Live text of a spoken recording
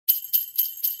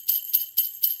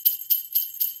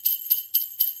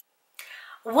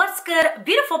What's good,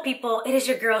 beautiful people? It is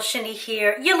your girl Shani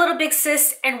here, your little big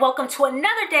sis, and welcome to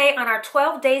another day on our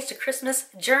 12 days to Christmas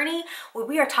journey, where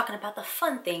we are talking about the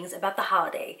fun things about the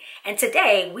holiday. And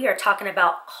today we are talking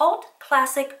about cult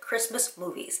classic Christmas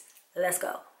movies. Let's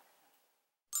go.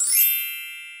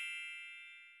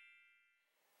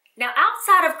 Now,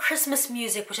 outside of Christmas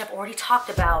music, which I've already talked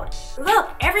about,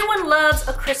 look, everyone loves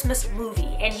a Christmas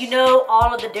movie, and you know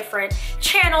all of the different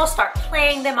channels start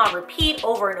playing them on repeat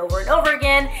over and over and over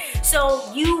again, so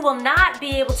you will not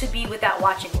be able to be without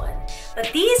watching one. But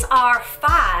these are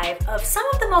 5 of some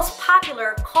of the most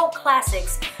popular cult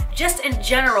classics just in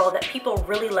general that people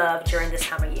really love during this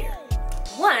time of year.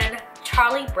 1,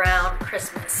 Charlie Brown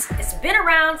Christmas. It's been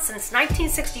around since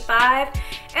 1965,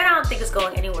 and I don't think it's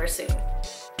going anywhere soon.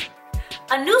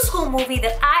 A new school movie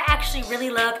that I actually really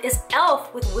love is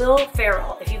Elf with Will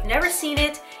Ferrell. If you've never seen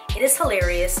it, it is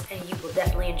hilarious and you will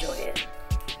definitely enjoy it.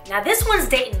 Now this one's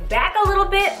dating back a little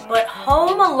bit, but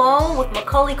Home Alone with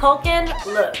Macaulay Culkin,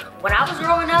 look, when I was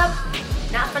growing up,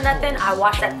 not for nothing, I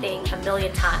watched that thing a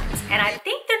million times. And I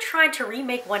think they're trying to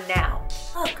remake one now.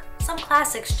 Look, some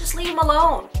classics, just leave them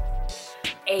alone.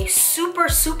 A super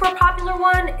popular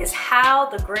one is How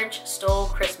the Grinch Stole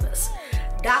Christmas.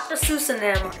 Dr. Seuss and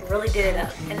them really did it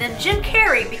up. And then Jim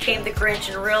Carrey became the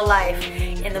Grinch in real life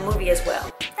in the movie as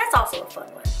well. That's also a fun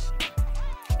one.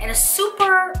 And a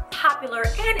super popular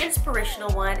and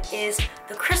inspirational one is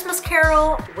The Christmas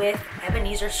Carol with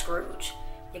Ebenezer Scrooge.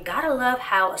 You gotta love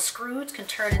how a Scrooge can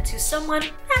turn into someone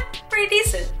pretty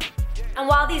decent. And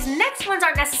while these next ones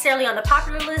aren't necessarily on the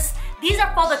popular list, these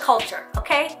are for the culture,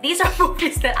 okay? These are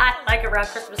movies that I like around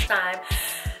Christmas time.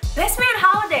 Best Man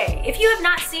Holiday. If you have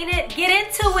not seen it, get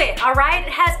into it, all right?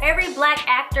 It has every black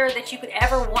actor that you could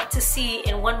ever want to see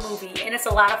in one movie, and it's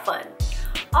a lot of fun.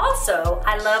 Also,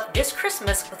 I love This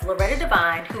Christmas with Loretta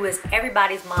Devine, who is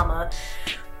everybody's mama.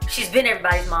 She's been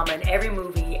everybody's mama in every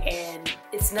movie, and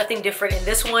it's nothing different in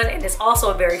this one, and it's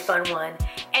also a very fun one.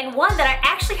 And one that I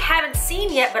actually haven't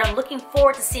seen yet, but I'm looking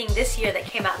forward to seeing this year that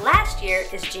came out last year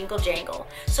is Jingle Jangle.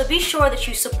 So be sure that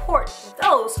you support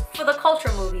those for the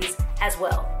culture movies as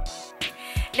well.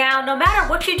 Now, no matter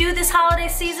what you do this holiday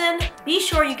season, be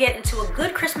sure you get into a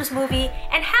good Christmas movie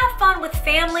and have fun with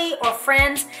family or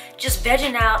friends, just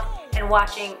vegging out and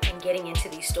watching and getting into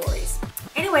these stories.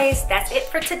 Anyways, that's it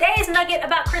for today's nugget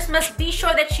about Christmas. Be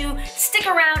sure that you stick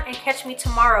around and catch me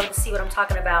tomorrow to see what I'm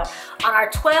talking about on our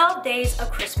 12 Days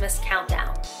of Christmas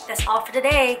countdown. That's all for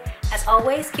today. As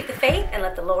always, keep the faith and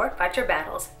let the Lord fight your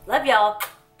battles. Love y'all.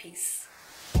 Peace.